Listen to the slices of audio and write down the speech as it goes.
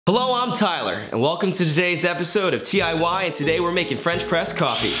Hello, I'm Tyler, and welcome to today's episode of TIY, and today we're making French press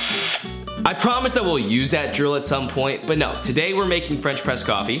coffee. I promise that we'll use that drill at some point, but no, today we're making French press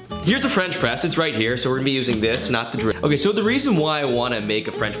coffee. Here's a French press, it's right here, so we're gonna be using this, not the drill. Okay, so the reason why I wanna make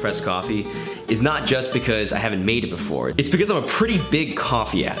a French press coffee is not just because I haven't made it before. It's because I'm a pretty big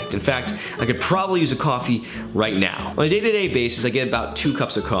coffee addict. In fact, I could probably use a coffee right now. On a day-to-day basis, I get about 2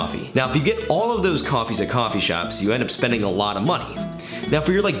 cups of coffee. Now, if you get all of those coffees at coffee shops, you end up spending a lot of money. Now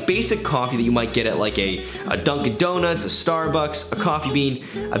for your basic coffee that you might get at a Dunkin' Donuts, a Starbucks, a Coffee Bean,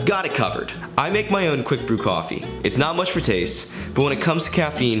 I've got it covered. I make my own quick brew coffee. It's not much for taste, but when it comes to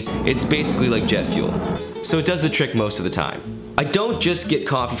caffeine, it's basically like jet fuel. So it does the trick most of the time. I don't just get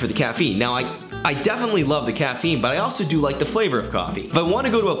coffee for the caffeine. Now I definitely love the caffeine, but I also do like the flavor of coffee. If I want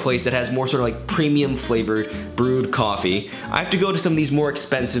to go to a place that has more sort of premium flavored brewed coffee, I have to go to some of these more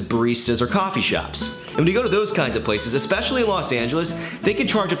expensive baristas or coffee shops. And when you go to those kinds of places, especially in Los Angeles, they can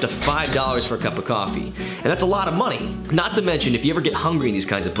charge up to $5 for a cup of coffee. And that's a lot of money. Not to mention, if you ever get hungry in these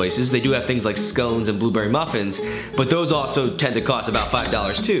kinds of places, they do have things like scones and blueberry muffins, but those also tend to cost about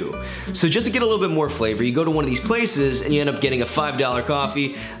 $5 too. So just to get a little bit more flavor, you go to one of these places and you end up getting a $5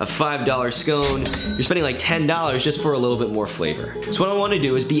 coffee, a $5 scone. You're spending like $10 just for a little bit more flavor. So what I want to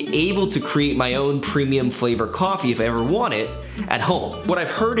do is be able to create my own premium flavor coffee if I ever want it at home. What I've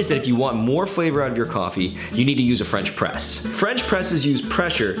heard is that if you want more flavor out of your coffee, you need to use a French press. French presses use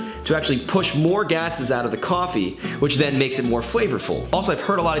pressure to actually push more gases out of the coffee, which then makes it more flavorful. Also, I've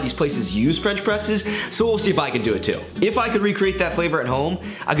heard a lot of these places use French presses, so we'll see if I can do it too. If I could recreate that flavor at home,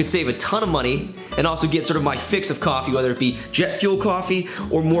 I could save a ton of money and also get sort of my fix of coffee, whether it be jet fuel coffee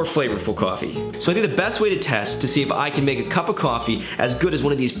or more flavorful coffee. So I think the best way to test to see if I can make a cup of coffee as good as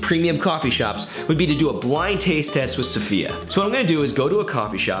one of these premium coffee shops would be to do a blind taste test with Sophia. So what I'm gonna do is go to a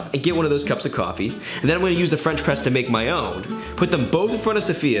coffee shop and get one of those cups of coffee, and then I'm gonna use the French press to make my own, put them both in front of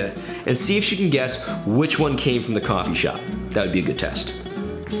Sophia, and see if she can guess which one came from the coffee shop. That would be a good test.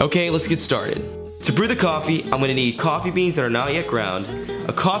 Okay, let's get started. To brew the coffee, I'm gonna need coffee beans that are not yet ground,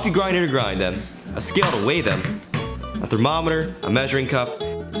 a coffee grinder to grind them, a scale to weigh them, a thermometer, a measuring cup,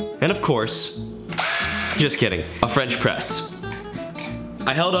 and of course, just kidding, a French press.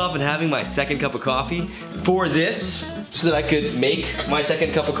 I held off on having my second cup of coffee for this so that I could make my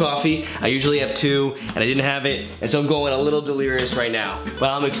second cup of coffee. I usually have 2 and I didn't have it, and so I'm going a little delirious right now, but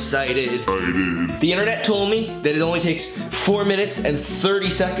I'm excited. The internet told me that it only takes 4 minutes and 30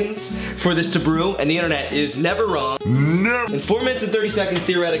 seconds for this to brew, and the internet is never wrong. Never. In 4 minutes and 30 seconds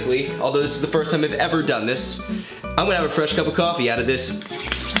theoretically, although this is the first time I've ever done this, I'm gonna have a fresh cup of coffee out of this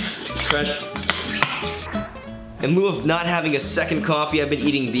fresh. In lieu of not having a second coffee, I've been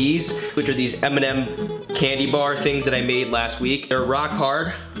eating these, which are these M&M candy bar things that I made last week. They're rock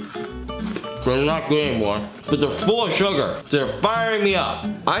hard, they're not good anymore, but they're full of sugar. They're firing me up.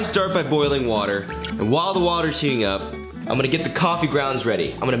 I start by boiling water, and while the water's heating up, I'm gonna get the coffee grounds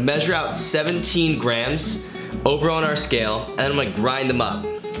ready. I'm gonna measure out 17 grams over on our scale, and then I'm gonna grind them up.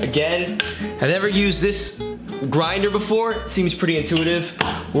 Again, I've never used this grinder before. It seems pretty intuitive.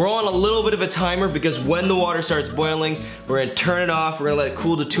 We're on a little bit of a timer because when the water starts boiling, we're gonna turn it off, we're gonna let it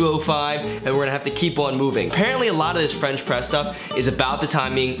cool to 205, and we're gonna have to keep on moving. Apparently a lot of this French press stuff is about the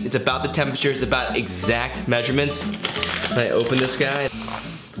timing, it's about the temperature, it's about exact measurements. And I open this guy.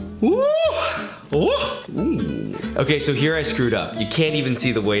 Woo! Ooh. Okay, so here I screwed up. You can't even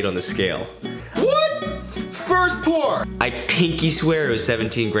see the weight on the scale. What? First pour! I pinky swear it was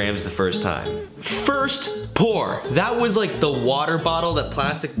 17 grams the first time. First pour. That was like the water bottle, that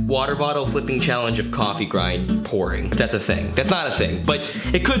plastic water bottle flipping challenge of coffee grind pouring. If that's a thing. That's not a thing, but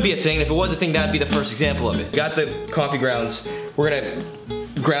it could be a thing. If it was a thing, that'd be the first example of it. Got the coffee grounds. We're gonna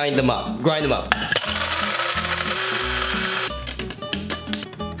grind them up. Grind them up.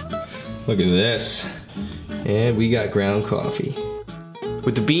 Look at this. And we got ground coffee.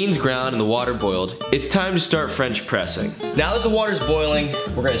 With the beans ground and the water boiled, it's time to start French pressing. Now that the water's boiling,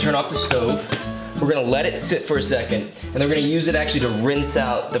 we're gonna turn off the stove. We're gonna let it sit for a second, and then we're gonna use it actually to rinse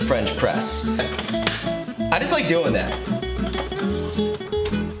out the French press. I just like doing that.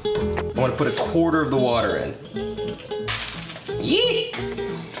 I wanna put a quarter of the water in. Yee!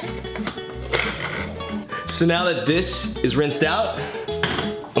 So now that this is rinsed out,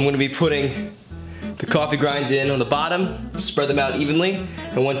 I'm gonna be putting the coffee grinds in on the bottom, spread them out evenly,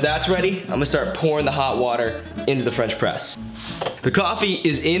 and once that's ready, I'm gonna start pouring the hot water into the French press. The coffee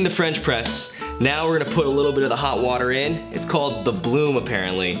is in the French press. Now we're gonna put a little bit of the hot water in. It's called the bloom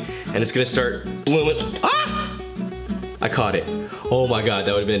apparently, and it's gonna start blooming. Ah! I caught it. Oh my God,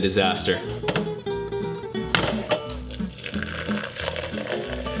 that would've been a disaster.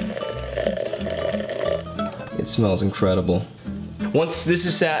 It smells incredible. Once this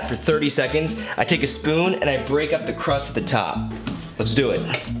is sat for 30 seconds, I take a spoon and I break up the crust at the top. Let's do it.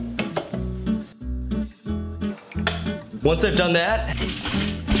 Once I've done that,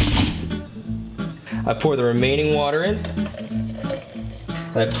 I pour the remaining water in,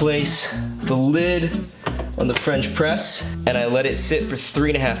 and I place the lid on the French press, and I let it sit for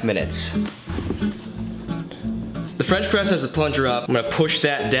 3.5 minutes. The French press has the plunger up. I'm gonna push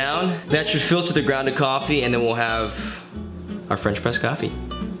that down. That should filter the grounded coffee, and then we'll have our French press coffee.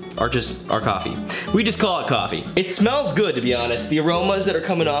 Or just our coffee. We just call it coffee. It smells good, to be honest. The aromas that are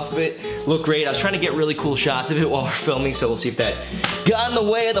coming off of it look great. I was trying to get really cool shots of it while we're filming, so we'll see if that got in the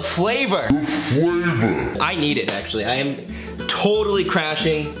way of the flavor. I need it, actually. I am totally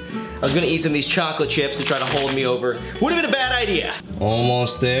crashing. I was gonna eat some of these chocolate chips to try to hold me over. Would have been a bad idea.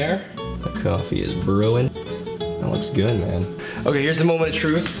 Almost there. The coffee is brewing. That looks good, man. Okay, here's the moment of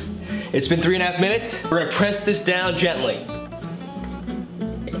truth. It's been 3.5 minutes. We're gonna press this down gently.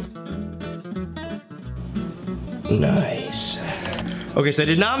 Nice. Okay, so I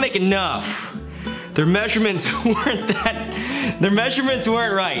did not make enough. Their measurements weren't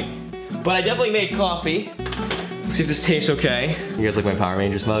right. But I definitely made coffee. Let's see if this tastes okay. You guys like my Power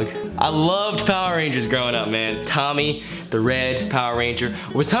Rangers mug? I loved Power Rangers growing up, man. Tommy, the red Power Ranger.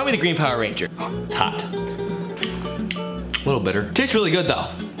 Or was Tommy the green Power Ranger? Oh, it's hot. A little bitter. Tastes really good though.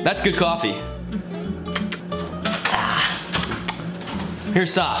 That's good coffee.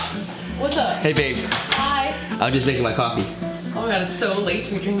 Here's Soph. What's up? Hey babe. Hi. I'm just making my coffee. Oh my god, it's so late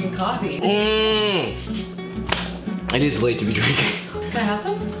to be drinking coffee. It is late to be drinking. Can I have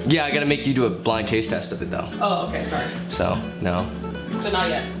some? Yeah, I gotta make you do a blind taste test of it though. Oh, okay, sorry. So, no. But not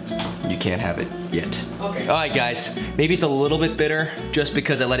yet. You can't have it yet. Okay. All right, guys. Maybe it's a little bit bitter just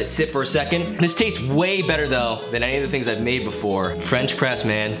because I let it sit for a second. This tastes way better though than any of the things I've made before. French press,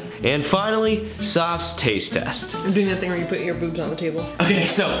 man. And finally, Soph's taste test. I'm doing that thing where you put your boobs on the table. Okay,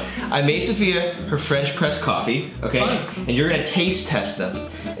 so I made Sophia her French press coffee, okay? Fun. And you're gonna taste test them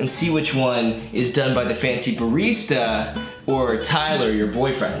and see which one is done by the fancy barista or Tyler, your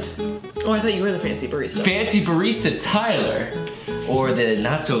boyfriend. Oh, I thought you were the fancy barista. Fancy barista Tyler or the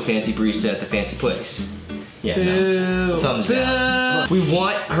not so fancy barista at the fancy place. Yeah, no. Thumbs down. We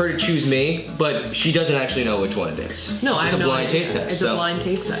want her to choose me, but she doesn't actually know which one it is. No, I have no idea. It's a blind taste test. It's a blind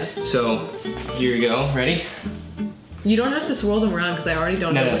taste test. So, here you go. Ready? You don't have to swirl them around because I already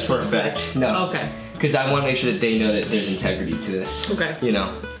don't know that's which one's perfect. which. No. Okay. Because I want to make sure that they know that there's integrity to this. Okay. You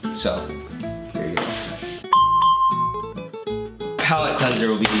know, so, here you go. Palate cleanser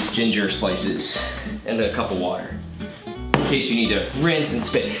will be these ginger slices and a cup of water. In case you need to rinse and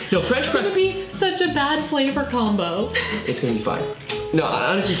spit. No, French press. It's gonna be such a bad flavor combo. It's gonna be fine. No,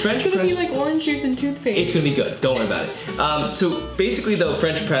 honestly, French press. It's gonna be like orange juice and toothpaste. It's gonna be good, don't worry about it. So basically though,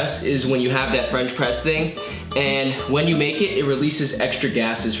 French press is when you have that French press thing, and when you make it, it releases extra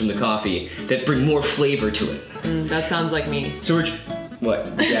gases from the coffee that bring more flavor to it. That sounds like me. So we're, what?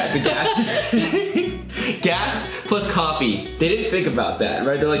 Yeah, the gases. Gas plus coffee. They didn't think about that,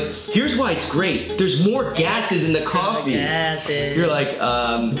 right? They're like, here's why it's great. There's more gases in the coffee. Gases. You're like,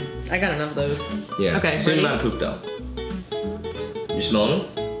 I got enough of those. yeah. Okay, Same ready? amount of poop though. You smelling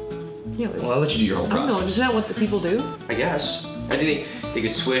them? Yeah, Well, I'll let you do your whole I don't process. know, isn't that what the people do? I guess. I think they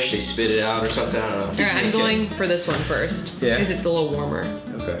could swish, they spit it out or something, I don't know. Alright, I'm going for this one first. Yeah? Because it's a little warmer.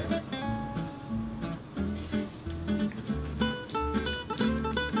 Okay.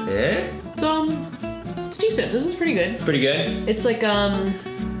 Yeah? It's decent. This is pretty good. Pretty good? It's like, a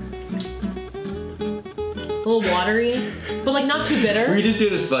little watery, but like not too Were bitter. you just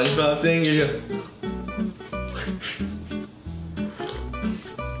doing the SpongeBob thing? You're doing...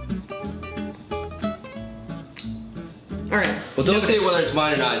 Alright. Well, don't say whether it's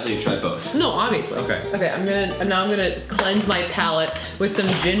mine or not until you try both. No, obviously. Okay. Okay, now I'm gonna cleanse my palate with some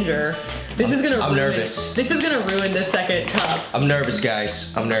ginger. This is gonna I'm ruin, nervous. This is gonna ruin the second cup. I'm nervous,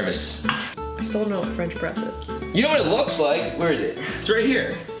 guys. I'm nervous. I still don't know what French press is. You know what it looks like? Where is it? It's right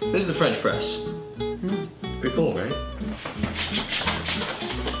here. This is the French press. Pretty cool, right?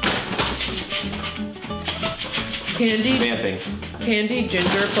 Vamping. Candied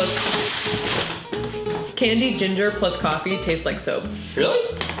ginger plus coffee tastes like soap. Really?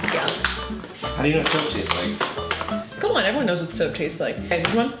 Yeah. How do you know what soap tastes like? Come on, everyone knows what soap tastes like. Okay,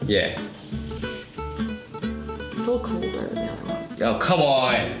 this one? Yeah. It's a little colder than the other one. Oh, come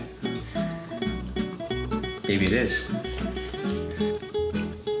on. Maybe it is.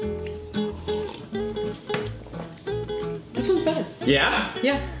 This one's better. Yeah?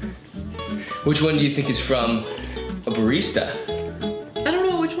 Yeah. Which one do you think is from a barista? I don't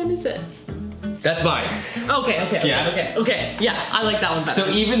know, which one is it? That's mine. Okay. Yeah. Yeah, I like that one better. So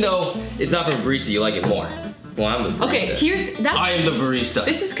even though it's not from a barista, you like it more? Well, I'm the barista. Okay, I am the barista.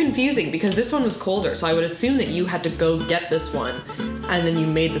 This is confusing because this one was colder, so I would assume that you had to go get this one, and then you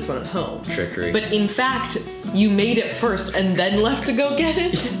made this one at home. Trickery. But in fact, you made it first and then left to go get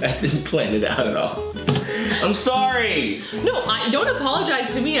it. I didn't plan it out at all. I'm sorry. No, don't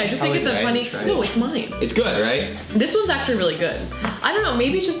apologize to me. I just think it's a funny. No, it's mine. It's good, right? This one's actually really good. I don't know.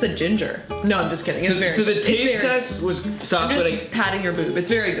 Maybe it's just the ginger. No, I'm just kidding. So the taste test was Saf. I'm just patting your boob. It's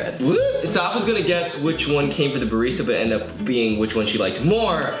very good. Saf was gonna guess which one came for the barista, but ended up being which one she liked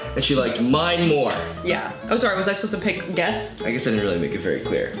more, and she liked mine more. Yeah. Oh, sorry. Was I supposed to guess? I guess I didn't really make it very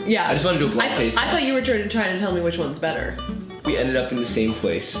clear. Yeah. I just wanted to do a blind taste test. I thought you were trying to tell me which one's better. We ended up in the same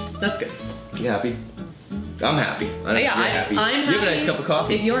place. That's good. You happy? I'm happy. I know you're happy. I'm happy. You have a nice cup of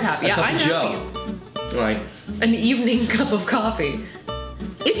coffee. If you're happy. Yeah, I'm happy. All right. An evening cup of coffee.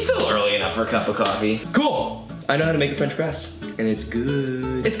 It's still early enough for a cup of coffee. Cool. I know how to make a French press, and it's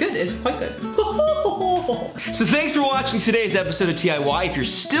good. It's good. It's quite good. So thanks for watching today's episode of TIY. If you're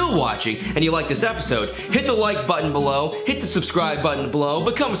still watching and you like this episode, hit the like button below, hit the subscribe button below,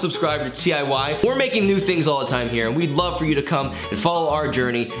 become a subscriber to TIY. We're making new things all the time here, and we'd love for you to come and follow our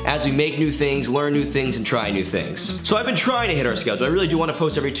journey as we make new things, learn new things, and try new things. So I've been trying to hit our schedule. I really do want to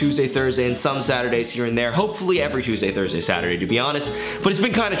post every Tuesday, Thursday, and some Saturdays here and there. Hopefully every Tuesday, Thursday, Saturday, to be honest. But it's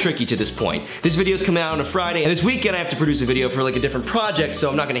been kind of tricky to this point. This video's coming out on a Friday, and this weekend I have to produce a video for like a different project, so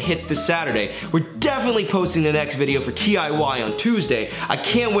I'm not gonna hit this Saturday. We're definitely posting the next video for TIY on Tuesday. I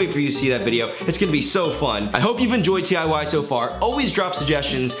can't wait for you to see that video. It's gonna be so fun. I hope you've enjoyed TIY so far. Always drop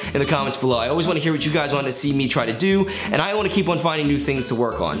suggestions in the comments below. I always want to hear what you guys want to see me try to do, and I want to keep on finding new things to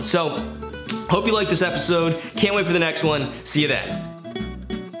work on. So, hope you liked this episode. Can't wait for the next one. See you then.